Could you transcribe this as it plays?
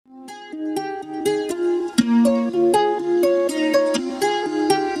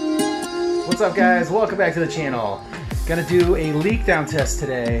what's up guys? Welcome back to the channel. Gonna do a leak down test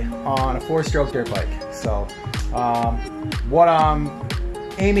today on a 4-stroke dirt bike. So what I'm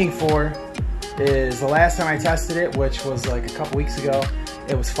aiming for is the last time I tested it, which was like a couple weeks ago,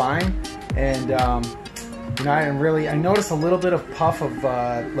 it was fine. And you know, I noticed a little bit of puff of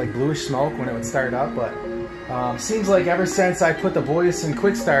like bluish smoke when it would start up, but seems like ever since I put the Boyesen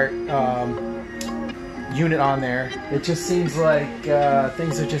Quick Start unit on there, it just seems like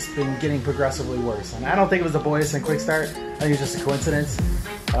things have just been getting progressively worse. And I don't think it was the Boyesen Quick Start. I think it's just a coincidence.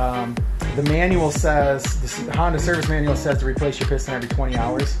 The manual says, the Honda service manual says to replace your piston every 20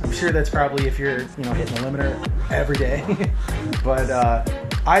 hours. I'm sure that's probably if you're, you know, hitting the limiter every day. But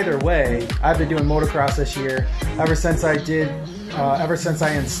either way, I've been doing motocross this year ever since I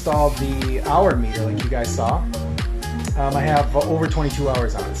installed the hour meter, like you guys saw. I have over 22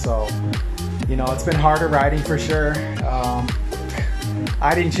 hours on it, so you know, it's been harder riding for sure.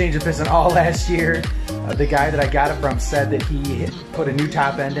 I didn't change the piston all last year. The guy that I got it from said that he put a new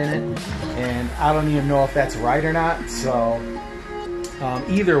top end in it, and I don't even know if that's right or not. So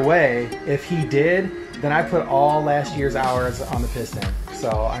either way, if he did, then I put all last year's hours on the piston. So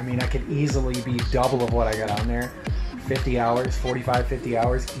I mean, I could easily be double of what I got on there. 50 hours, 45, 50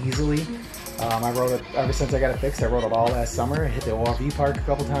 hours easily. I rode it ever since I got it fixed. I rode it all last summer. I hit the ORV park a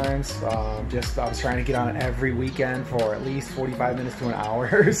couple times. I was trying to get on it every weekend for at least 45 minutes to an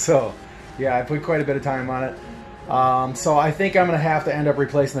hour. So yeah, I put quite a bit of time on it. So I think I'm gonna have to end up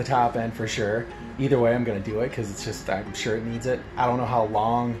replacing the top end for sure. Either way, I'm gonna do it because it's just, I'm sure it needs it. I don't know how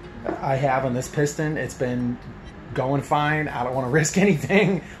long I have on this piston. It's been going fine. I don't want to risk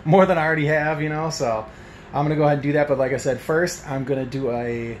anything more than I already have, you know. So I'm gonna go ahead and do that. But like I said, first I'm gonna do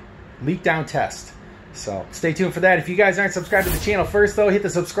a leak down test. So stay tuned for that. If you guys aren't subscribed to the channel first though, hit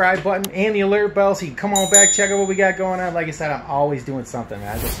the subscribe button and the alert bell so you can come on back, check out what we got going on. Like I said, I'm always doing something,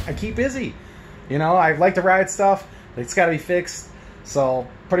 man. I keep busy. You know, I like to ride stuff. It's got to be fixed. So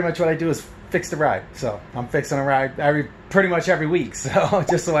pretty much what I do is fix the ride. So I'm fixing a ride pretty much every week. So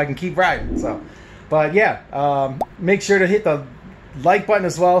just so I can keep riding. So, but yeah, make sure to hit the like button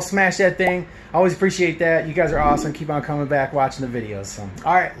as well. Smash that thing. I always appreciate that. You guys are awesome. Keep on coming back, watching the videos. So,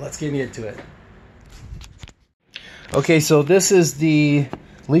 all right, let's get into it. Okay, so this is the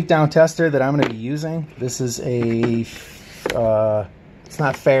leak down tester that I'm going to be using. This is a, it's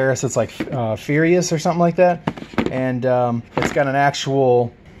not Ferris, it's like Furious or something like that. And it's got an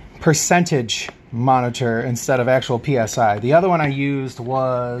actual percentage monitor instead of actual PSI. The other one I used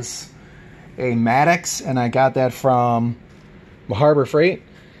was a Maddox, and I got that from Harbor Freight.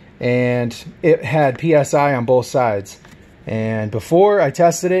 And it had PSI on both sides. And before I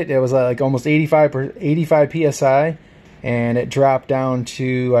tested it, it was like almost 85 PSI, and it dropped down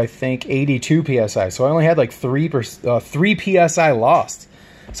to, I think, 82 PSI. So I only had like 3 PSI lost.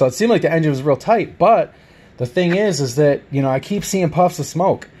 So it seemed like the engine was real tight. But the thing is that, you know, I keep seeing puffs of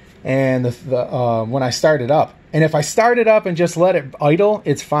smoke, and when I start it up. And if I start it up and just let it idle,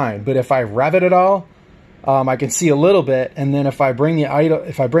 it's fine. But if I rev it at all, I can see a little bit, and then if I bring the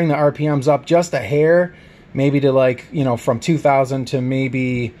RPMs up just a hair, maybe to like, you know, from 2,000 to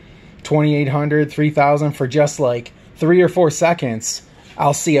maybe 2,800, 3,000 for just like 3 or 4 seconds,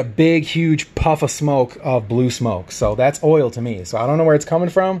 I'll see a big, huge puff of smoke, of blue smoke. So that's oil to me. So I don't know where it's coming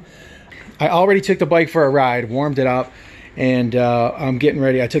from. I already took the bike for a ride, warmed it up, and I'm getting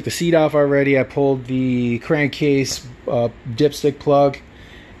ready. I took the seat off already. I pulled the crankcase dipstick plug.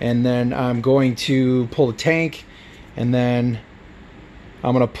 And then I'm going to pull the tank, and then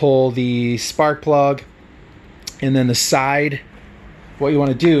I'm going to pull the spark plug, and then the side. What you want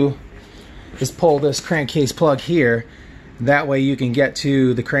to do is pull this crankcase plug here. That way you can get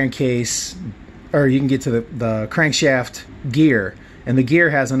to the crankcase, or you can get to the crankshaft gear. And the gear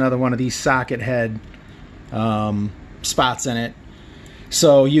has another one of these socket head spots in it,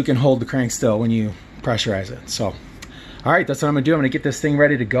 so you can hold the crank still when you pressurize it. So all right, that's what I'm gonna do. I'm gonna get this thing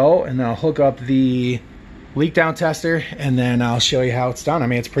ready to go, and then I'll hook up the leak down tester, and then I'll show you how it's done. I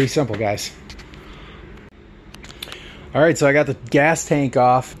mean, it's pretty simple, guys. All right, so I got the gas tank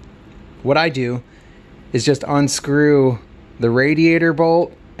off. What I do is just unscrew the radiator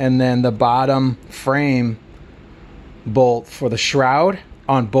bolt and then the bottom frame bolt for the shroud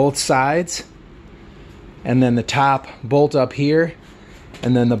on both sides, and then the top bolt up here,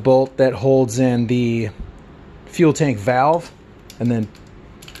 and then the bolt that holds in the fuel tank valve, and then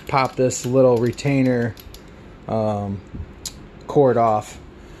pop this little retainer cord off,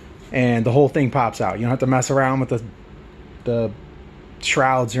 and the whole thing pops out. You don't have to mess around with the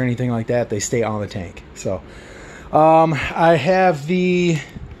shrouds or anything like that. They stay on the tank. So I have the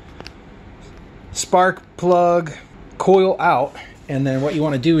spark plug coil out, and then what you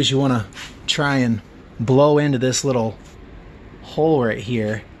want to do is you want to try and blow into this little hole right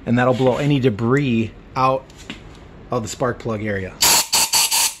here, and that'll blow any debris out of the spark plug area.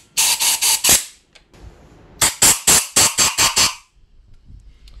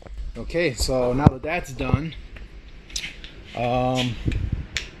 Okay, so now that that's done, I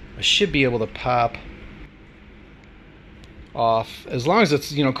should be able to pop off, as long as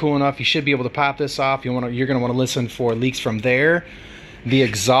it's, you know, cool enough. You should be able to pop this off. You're going to want to listen for leaks from there, the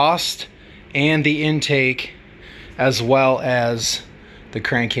exhaust, and the intake, as well as the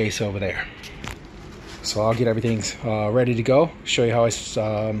crankcase over there. So I'll get everything ready to go. Show you how I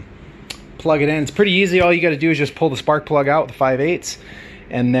plug it in. It's pretty easy. All you got to do is just pull the spark plug out with the 5/8,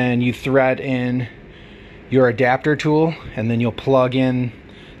 and then you thread in your adapter tool, and then you'll plug in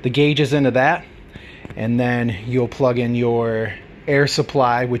the gauges into that, and then you'll plug in your air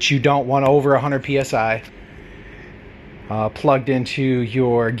supply, which you don't want over 100 psi, plugged into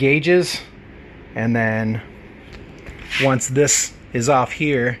your gauges. And then once this is off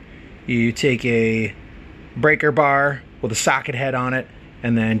here, you take a breaker bar with a socket head on it,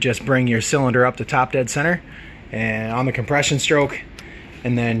 and then just bring your cylinder up to top dead center and on the compression stroke,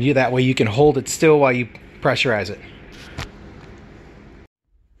 and then that way you can hold it still while you pressurize it.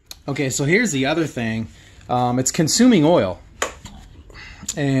 Okay, so here's the other thing. It's consuming oil,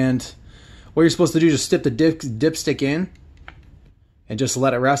 and what you're supposed to do is just stick the dipstick in and just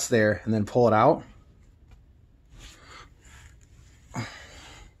let it rest there, and then pull it out.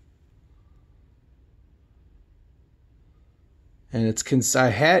 And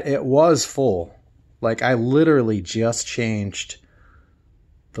it was full. Like, I literally just changed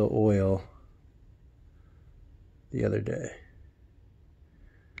the oil the other day.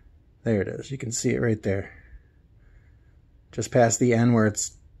 There it is. You can see it right there. Just past the end where it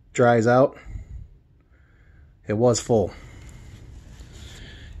dries out. It was full.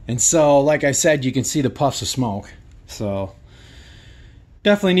 And so, like I said, you can see the puffs of smoke. So,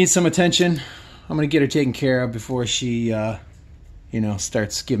 definitely needs some attention. I'm going to get her taken care of before she, you know,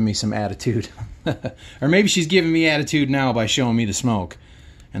 starts giving me some attitude. Or maybe she's giving me attitude now by showing me the smoke.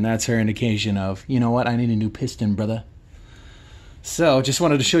 And that's her indication of, you know what, I need a new piston, brother. So, just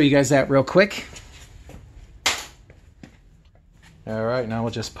wanted to show you guys that real quick. Alright, now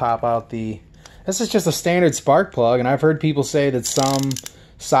we'll just pop out this is just a standard spark plug, and I've heard people say that some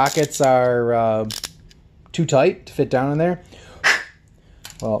sockets are too tight to fit down in there.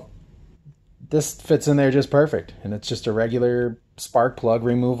 Well, this fits in there just perfect, and it's just a regular spark plug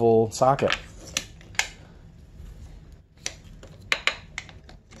removal socket.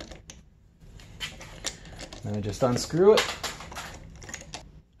 Then I just unscrew it.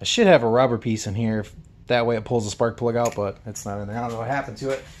 I should have a rubber piece in here, that way it pulls the spark plug out, but it's not in there. I don't know what happened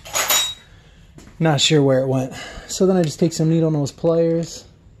to it. Not sure where it went. So then I just take some needle nose pliers,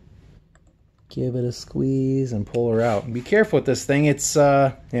 give it a squeeze, and pull her out. And be careful with this thing. It's,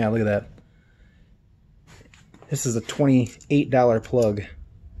 yeah, look at that. This is a $28 plug.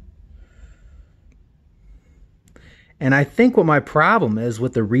 And I think what my problem is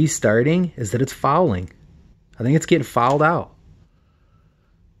with the restarting is that it's fouling. I think it's getting fouled out.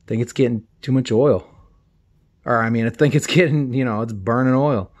 I think it's getting too much oil. Or, I mean, I think it's getting, you know, it's burning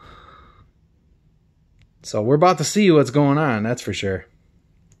oil. So we're about to see what's going on, that's for sure.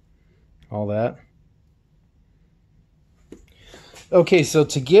 All that. Okay, so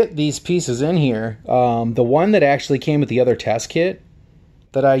to get these pieces in here, the one that actually came with the other test kit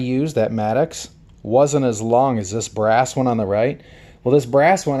that I used, that Maddox, wasn't as long as this brass one on the right. Well, this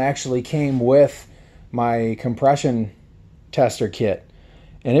brass one actually came with my compression tester kit,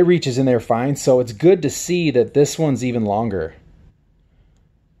 and it reaches in there fine, so it's good to see that this one's even longer,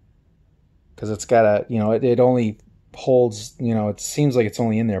 because it's got a, you know, it only holds, you know, it seems like it's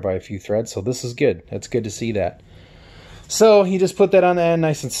only in there by a few threads, so this is good. It's good to see that. So you just put that on the end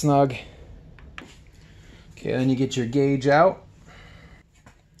nice and snug. Okay, then you get your gauge out.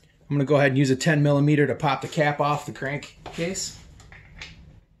 I'm going to go ahead and use a 10mm to pop the cap off the crankcase.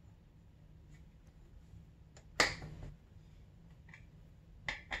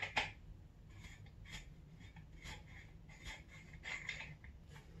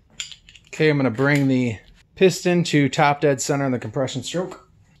 Okay, I'm going to bring the piston to top dead center in the compression stroke.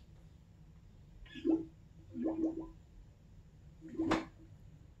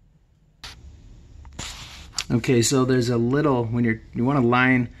 Okay, so there's a little, when you want to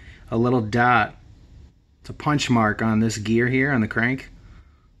line a little dot, it's a punch mark on this gear here on the crank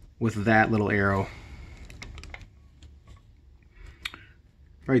with that little arrow.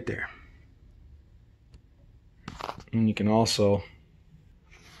 Right there. And you can also,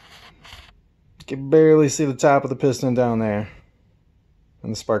 you can barely see the top of the piston down there in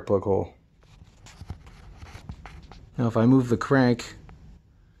the spark plug hole. Now if I move the crank,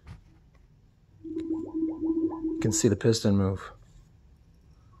 you can see the piston move.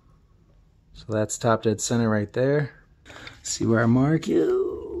 So that's top dead center right there. See where our mark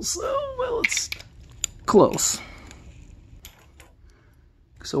is? Oh, well, it's close.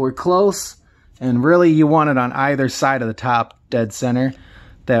 So we're close, and really you want it on either side of the top dead center.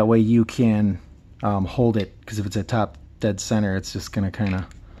 That way you can hold it, because if it's at top dead center, it's just gonna kind of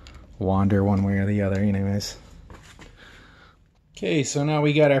wander one way or the other anyways. Okay, so now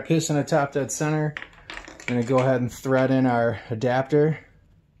we got our piston at top dead center. I'm gonna go ahead and thread in our adapter.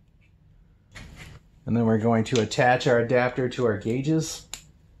 And then we're going to attach our adapter to our gauges.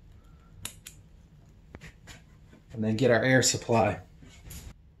 And then get our air supply.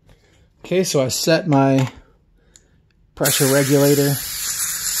 Okay, so I set my pressure regulator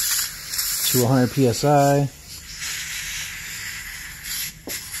to 100 psi.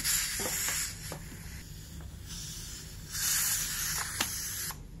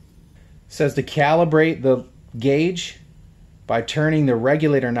 It says to calibrate the gauge by turning the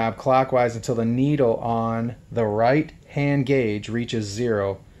regulator knob clockwise until the needle on the right hand gauge reaches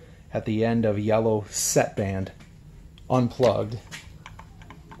 0 at the end of yellow set band, unplugged.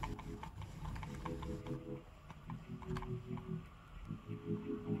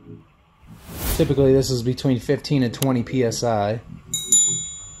 Typically this is between 15 and 20 psi.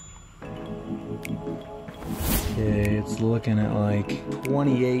 Okay, it's looking at like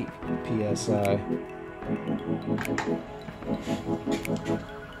 28 psi.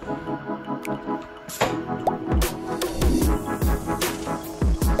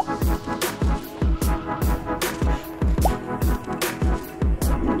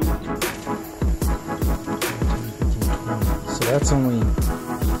 So that's only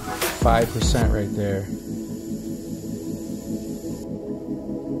 5% right there.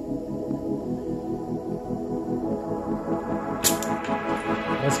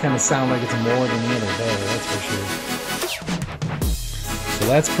 That's kind of sound like it's more than the other day, that's for sure. So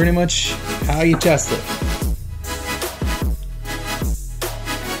that's pretty much how you test it.